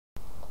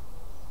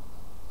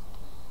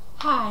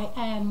Hi,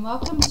 and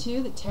welcome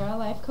to the Tarot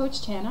Life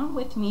Coach channel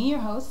with me, your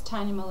host,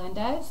 Tanya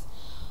Melendez.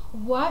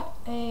 What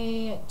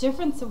a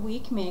difference a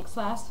week makes.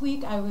 Last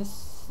week I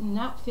was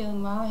not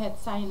feeling well. I had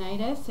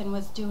sinusitis and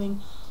was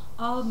doing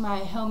all of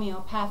my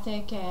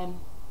homeopathic and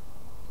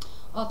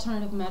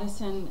alternative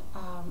medicine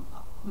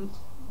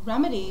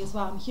remedies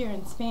while I'm here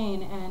in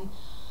Spain, and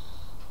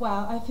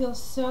wow, I feel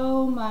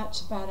so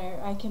much better.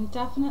 I can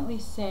definitely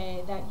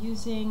say that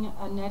using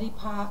a neti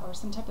pot or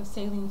some type of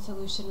saline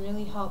solution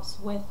really helps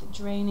with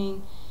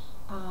draining.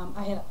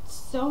 I had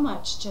so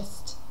much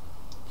just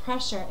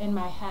pressure in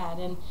my head,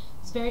 and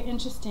it's very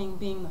interesting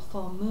being the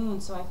full moon,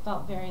 so I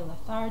felt very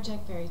lethargic,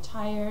 very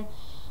tired,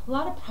 a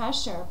lot of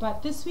pressure.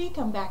 But this week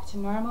I'm back to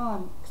normal.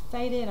 I'm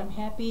excited, I'm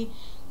happy.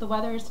 The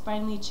weather is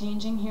finally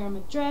changing here in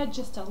Madrid,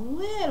 just a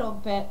little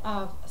bit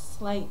of a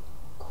slight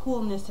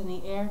coolness in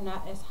the air,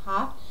 not as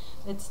hot.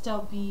 It's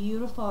still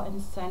beautiful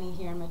and sunny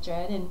here in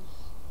Madrid, and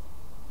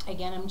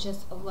again, I'm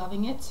just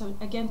loving it. So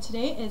again,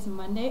 today is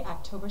Monday,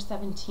 October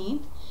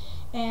 17th,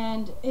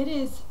 and it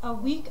is a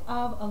week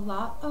of a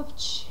lot of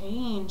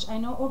change. I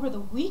know over the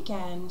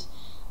weekend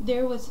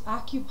there was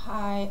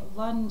Occupy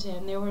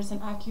London, there was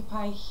an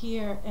Occupy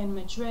here in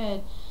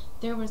Madrid,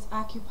 there was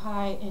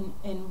Occupy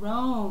in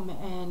Rome,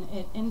 and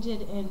it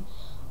ended in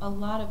a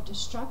lot of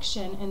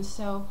destruction. And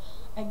so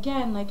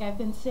again, like I've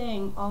been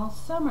saying all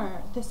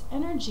summer, this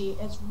energy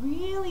is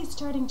really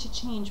starting to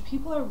change.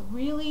 People are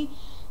really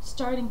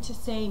starting to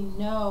say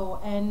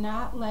no and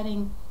not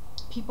letting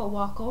people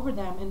walk over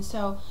them. And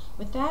so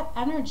with that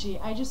energy,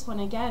 I just want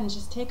to again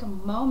just take a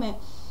moment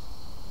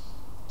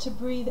to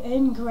breathe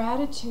in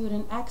gratitude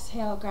and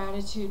exhale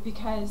gratitude,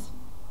 because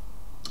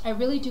I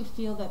really do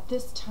feel that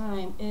this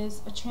time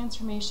is a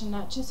transformation,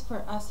 not just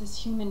for us as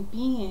human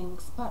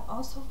beings, but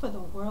also for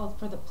the world,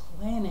 for the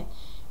planet.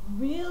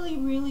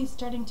 Really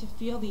starting to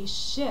feel these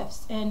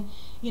shifts. And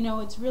you know,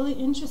 it's really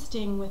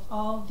interesting with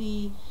all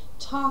the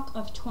talk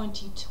of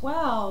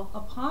 2012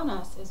 upon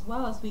us, as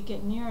well as we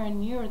get nearer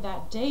and nearer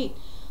that date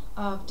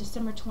of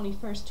December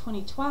 21st,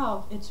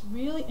 2012. It's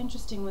really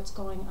interesting what's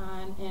going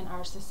on in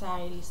our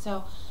society.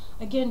 So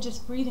again,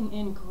 just breathing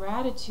in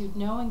gratitude,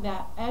 knowing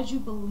that as you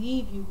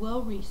believe, you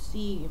will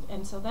receive.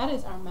 And so that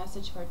is our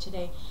message for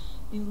today,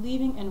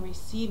 believing and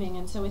receiving.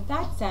 And so with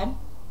that said,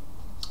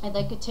 I'd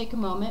like to take a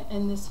moment,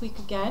 and this week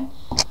again,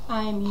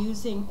 I'm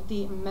using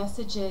the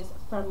Messages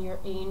from Your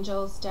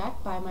Angels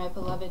deck by my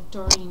beloved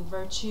Doreen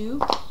Virtue.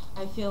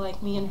 I feel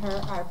like me and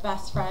her are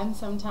best friends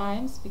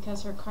sometimes,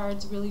 because her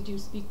cards really do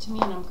speak to me,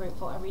 and I'm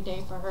grateful every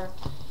day for her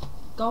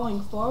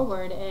going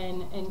forward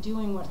and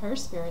doing what her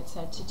spirit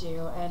said to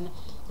do. And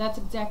that's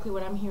exactly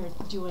what I'm here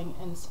doing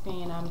in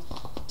Spain. I'm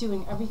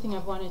doing everything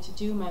I've wanted to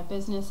do. My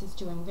business is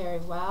doing very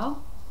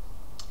well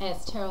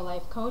as Tarot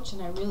Life Coach,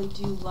 and I really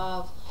do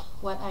love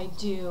what I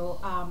do.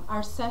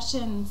 Our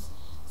sessions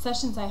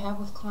I have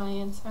with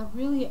clients are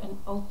really an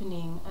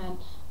opening and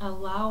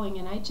allowing,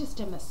 and I just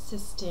am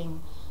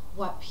assisting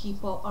what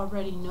people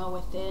already know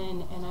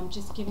within, and I'm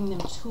just giving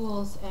them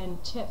tools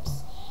and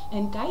tips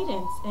and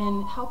guidance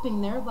and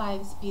helping their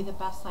lives be the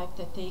best life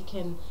that they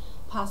can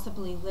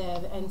possibly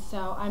live. And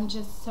so I'm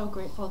just so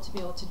grateful to be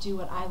able to do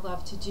what I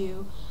love to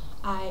do.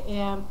 I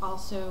am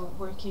also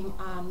working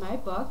on my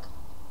book.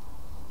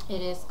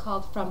 It is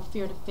called From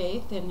Fear to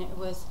Faith, and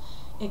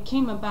it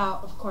came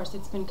about, of course,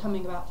 it's been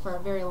coming about for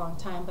a very long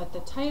time, but the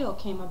title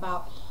came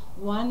about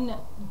one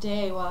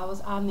day while I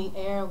was on the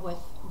air with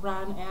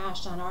Ron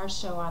Ash on our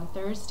show on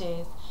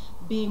Thursdays,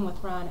 being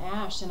with Ron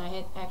Ash, and I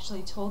had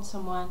actually told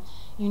someone,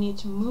 you need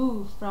to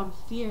move from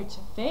fear to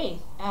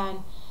faith. And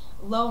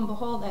lo and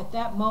behold, at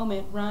that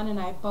moment, Ron and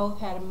I both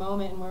had a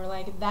moment, and we were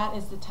like, that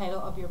is the title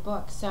of your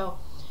book. So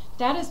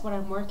that is what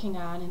I'm working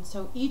on. And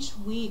so each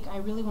week I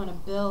really want to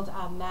build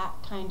on that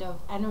kind of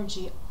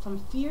energy, from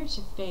fear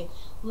to faith.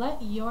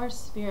 Let your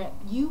spirit,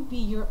 you be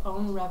your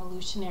own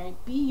revolutionary,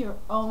 be your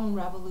own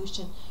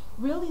revolution.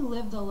 Really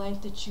live the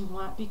life that you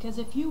want, because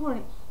if you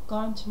weren't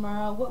gone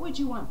tomorrow, what would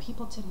you want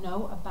people to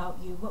know about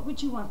you? What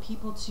would you want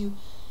people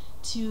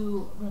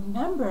to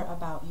remember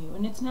about you?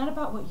 And it's not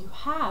about what you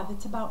have,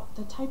 it's about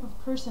the type of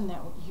person that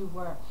you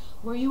were.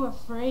 Were you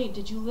afraid?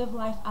 Did you live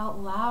life out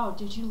loud?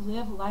 Did you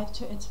live life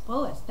to its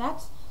fullest?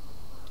 That's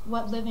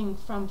what living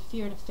from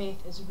fear to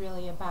faith is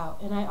really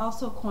about. And I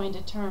also coined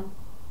a term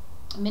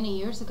many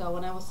years ago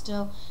when I was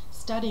still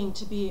studying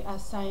to be a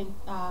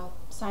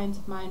science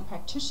of mind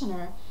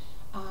practitioner,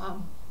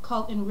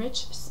 called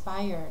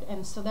Enrich-Spired.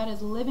 And so that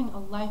is living a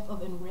life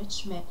of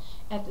enrichment,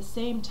 at the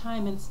same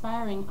time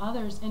inspiring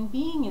others and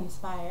being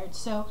inspired.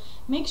 So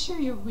make sure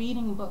you're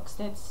reading books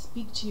that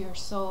speak to your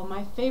soul.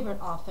 My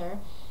favorite author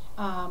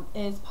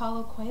is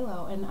Paulo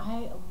Coelho, and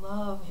I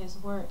love his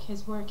work.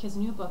 His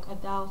new book,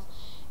 Adolf,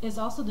 is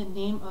also the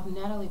name of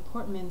Natalie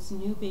Portman's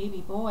new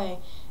baby boy,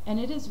 and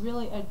it is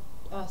really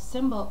a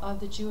symbol of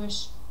the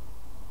Jewish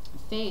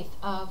faith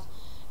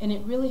and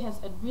it really has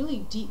a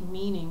really deep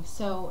meaning.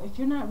 So if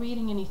you're not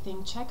reading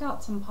anything, check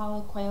out some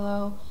Paulo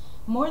Coelho,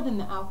 more than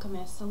The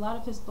Alchemist. A lot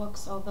of his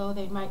books, although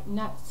they might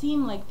not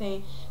seem like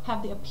they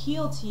have the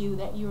appeal to you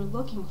that you're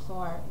looking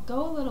for,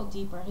 go a little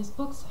deeper. His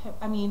books,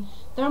 I mean,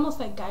 they're almost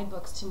like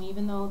guidebooks to me,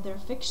 even though they're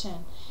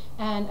fiction.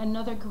 And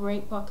another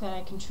great book that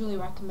I can truly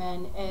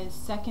recommend is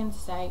Second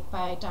Sight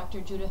by Dr.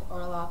 Judith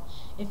Orloff.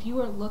 If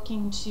you are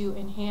looking to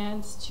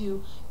enhance,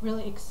 to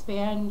really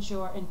expand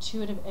your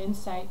intuitive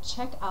insight,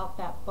 check out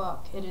that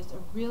book. It is a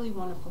really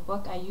wonderful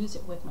book. I use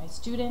it with my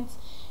students.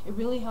 It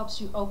really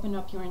helps you open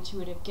up your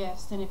intuitive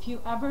gifts. And if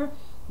you ever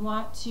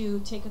want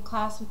to take a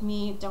class with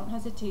me, don't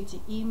hesitate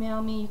to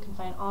email me. You can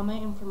find all my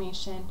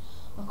information,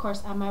 of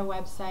course, on my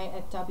website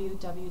at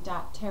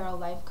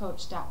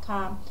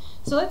www.tarotlifecoach.com.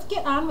 So let's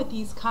get on with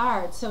these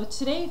cards. So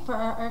today for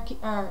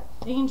our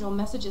angel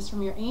messages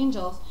from your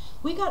angels,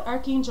 we got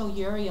Archangel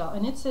Uriel,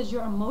 and it says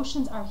your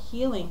emotions are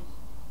healing,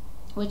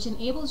 which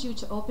enables you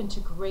to open to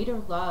greater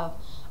love.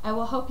 I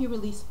will help you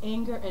release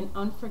anger and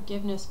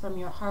unforgiveness from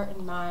your heart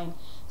and mind.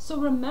 So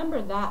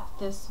remember that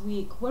this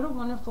week. What a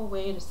wonderful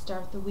way to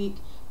start the week.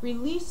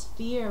 Release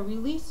fear,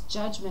 release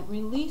judgment,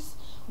 release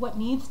what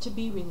needs to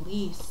be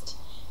released,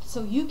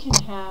 so you can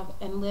have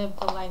and live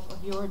the life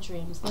of your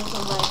dreams. Live the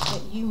life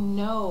that you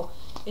know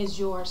is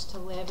yours to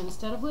live,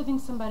 instead of living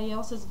somebody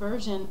else's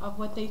version of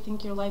what they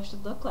think your life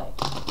should look like.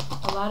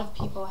 A lot of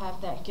people have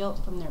that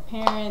guilt from their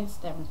parents,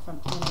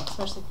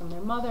 especially from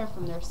their mother,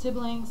 from their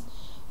siblings,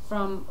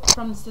 from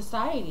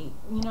society.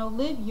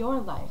 Live your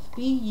life.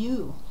 Be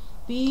you.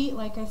 Be,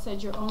 like I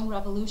said, your own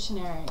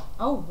revolutionary.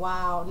 Oh,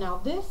 wow.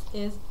 Now, this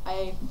is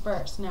a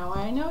first. Now,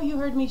 I know you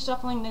heard me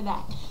shuffling the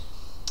deck.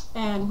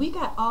 And we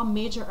got all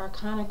major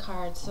arcana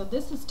cards, so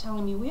this is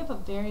telling me we have a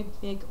very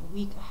big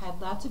week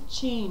ahead. Lots of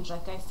change,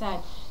 like I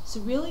said.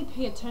 So really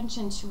pay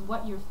attention to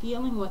what you're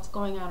feeling, what's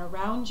going on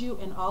around you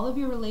in all of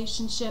your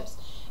relationships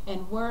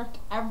and work,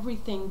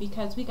 everything,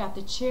 because we got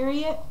the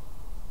Chariot,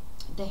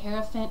 the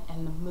Hierophant,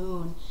 and the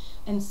Moon.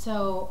 And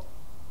so,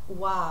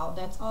 wow,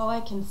 that's all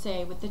I can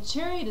say. What the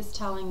Chariot is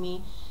telling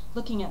me,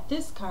 looking at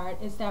this card,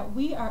 is that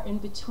we are in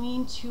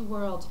between two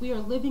worlds. We are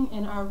living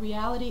in our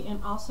reality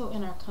and also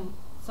in our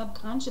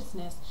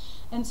subconsciousness.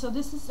 And so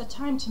this is a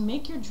time to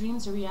make your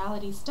dreams a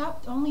reality.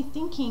 Stop only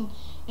thinking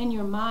in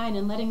your mind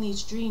and letting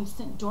these dreams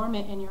sit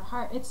dormant in your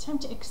heart. It's time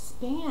to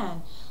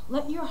expand.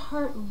 Let your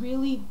heart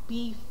really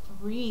be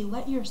free.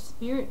 Let your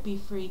spirit be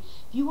free.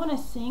 If you want to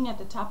sing at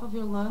the top of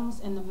your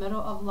lungs in the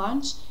middle of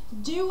lunch,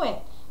 do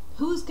it.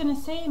 Who's going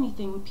to say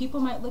anything?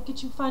 People might look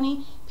at you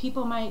funny.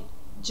 People might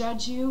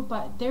judge you,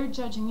 but they're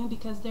judging you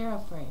because they're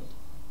afraid.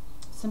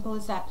 Simple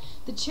as that.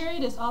 The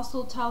Chariot is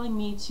also telling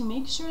me to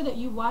make sure that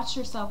you watch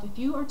yourself. If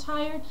you are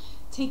tired,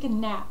 take a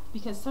nap,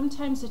 because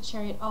sometimes the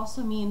Chariot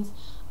also means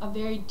a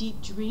very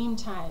deep dream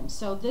time.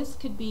 So this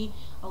could be,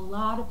 a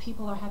lot of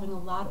people are having a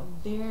lot of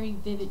very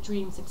vivid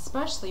dreams,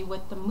 especially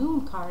with the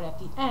Moon card at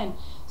the end.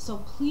 So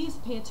please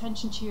pay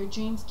attention to your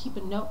dreams. Keep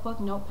a notebook,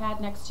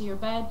 notepad next to your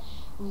bed.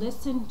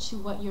 Listen to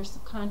what your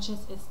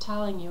subconscious is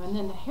telling you. And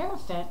then the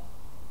Hierophant,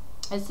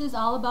 this is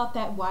all about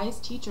that wise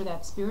teacher,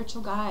 that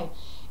spiritual guide.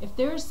 If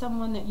there is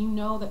someone that you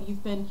know that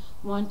you've been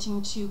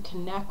wanting to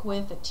connect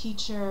with, a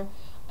teacher,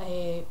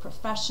 a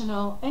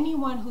professional,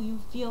 anyone who you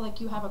feel like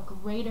you have a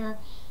greater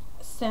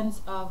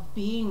sense of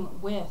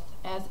being with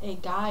as a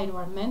guide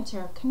or a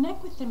mentor,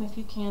 connect with them if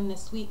you can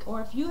this week.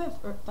 Or if you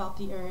have felt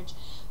the urge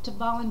to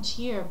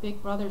volunteer,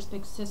 big brothers,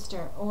 big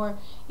sister, or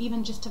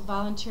even just to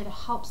volunteer to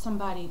help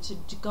somebody,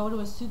 to go to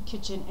a soup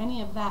kitchen,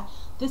 any of that,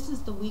 this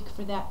is the week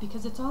for that,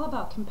 because it's all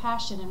about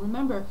compassion. And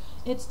remember,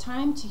 it's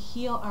time to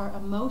heal our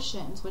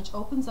emotions, which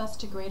opens us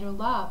to greater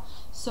love.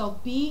 So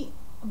be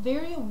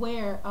very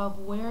aware of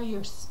where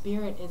your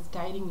spirit is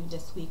guiding you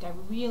this week. I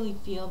really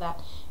feel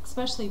that,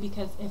 especially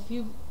because if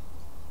you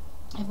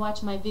have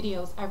watched my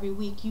videos every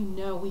week, you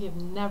know we have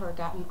never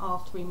gotten all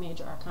three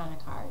major arcana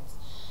cards.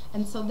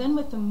 And so then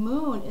with the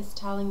Moon is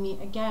telling me,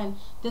 again,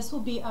 this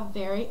will be a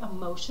very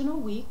emotional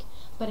week,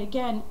 but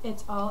again,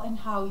 it's all in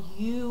how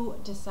you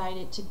decide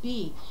it to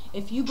be.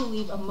 If you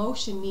believe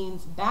emotion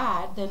means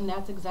bad, then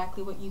that's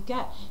exactly what you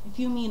get. If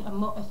you mean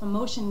if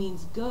emotion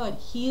means good,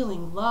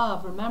 healing,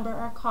 love, remember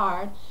our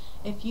card.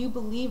 If you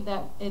believe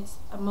that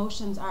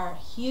emotions are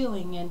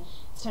healing and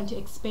it's time to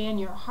expand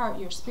your heart,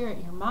 your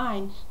spirit, your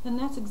mind, then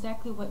that's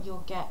exactly what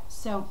you'll get.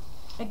 So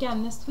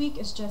again, this week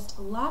is just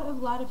a lot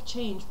of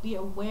change. Be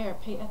aware,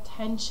 pay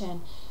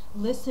attention,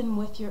 listen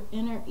with your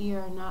inner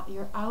ear, not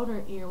your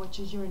outer ear, which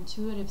is your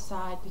intuitive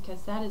side,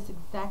 because that is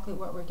exactly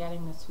what we're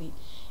getting this week.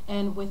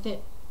 And with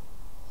it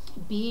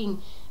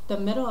being the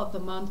middle of the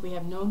month, we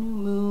have no new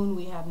moon,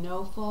 we have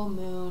no full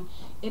moon.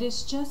 It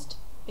is just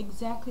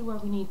exactly where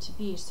we need to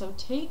be. So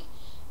take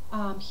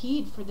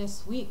heed for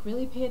this week.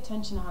 Really pay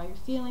attention to how you're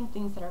feeling,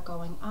 things that are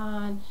going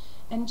on,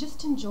 and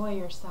just enjoy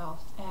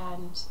yourself.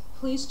 And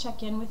please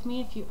check in with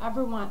me if you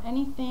ever want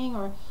anything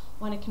or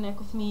want to connect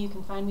with me. You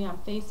can find me on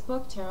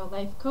Facebook, Tarot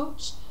Life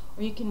Coach,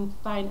 or you can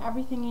find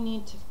everything you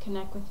need to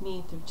connect with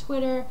me through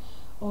Twitter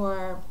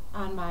or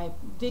on my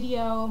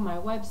video, my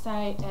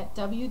website at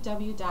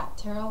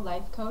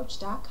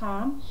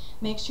www.tarotlifecoach.com.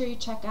 Make sure you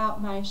check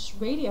out my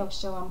radio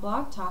show on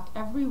Blog Talk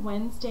every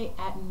Wednesday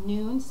at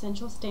noon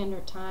Central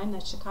Standard Time.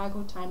 That's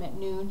Chicago time at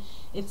noon.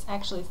 It's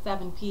actually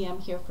 7 p.m.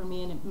 here for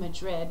me in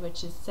Madrid,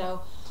 which is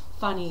so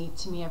funny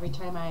to me every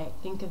time I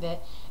think of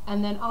it.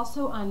 And then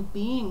also on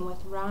Being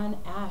with Ron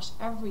Ash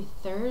every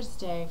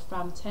Thursday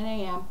from 10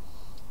 a.m.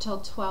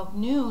 till 12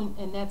 noon,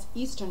 and that's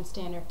Eastern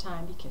Standard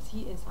Time because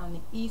he is on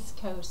the East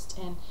Coast,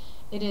 and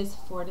it is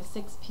 4 to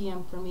 6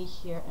 p.m. for me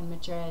here in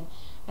Madrid.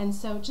 And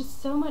so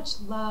just so much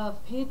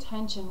love. Pay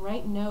attention,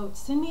 write notes,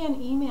 send me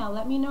an email,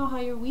 let me know how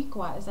your week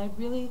was. I'd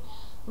really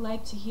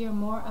like to hear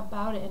more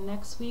about it. And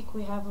next week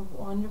we have a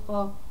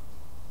wonderful,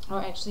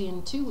 or actually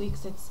in 2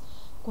 weeks, it's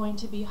going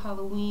to be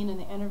Halloween and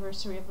the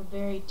anniversary of a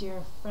very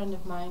dear friend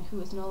of mine who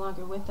is no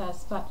longer with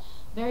us. But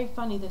very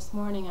funny, this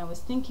morning I was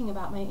thinking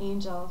about my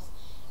angels,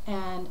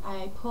 and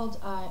I pulled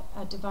a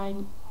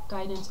Divine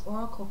Guidance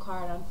Oracle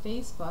card on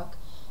Facebook.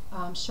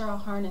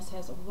 Cheryl Harness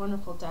has a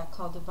wonderful deck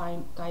called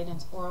Divine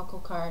Guidance Oracle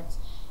Cards,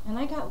 and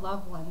I got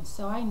loved ones,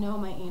 so I know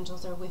my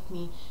angels are with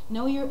me.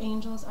 Know your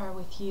angels are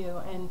with you.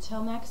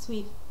 Until next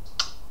week,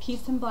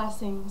 peace and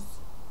blessings.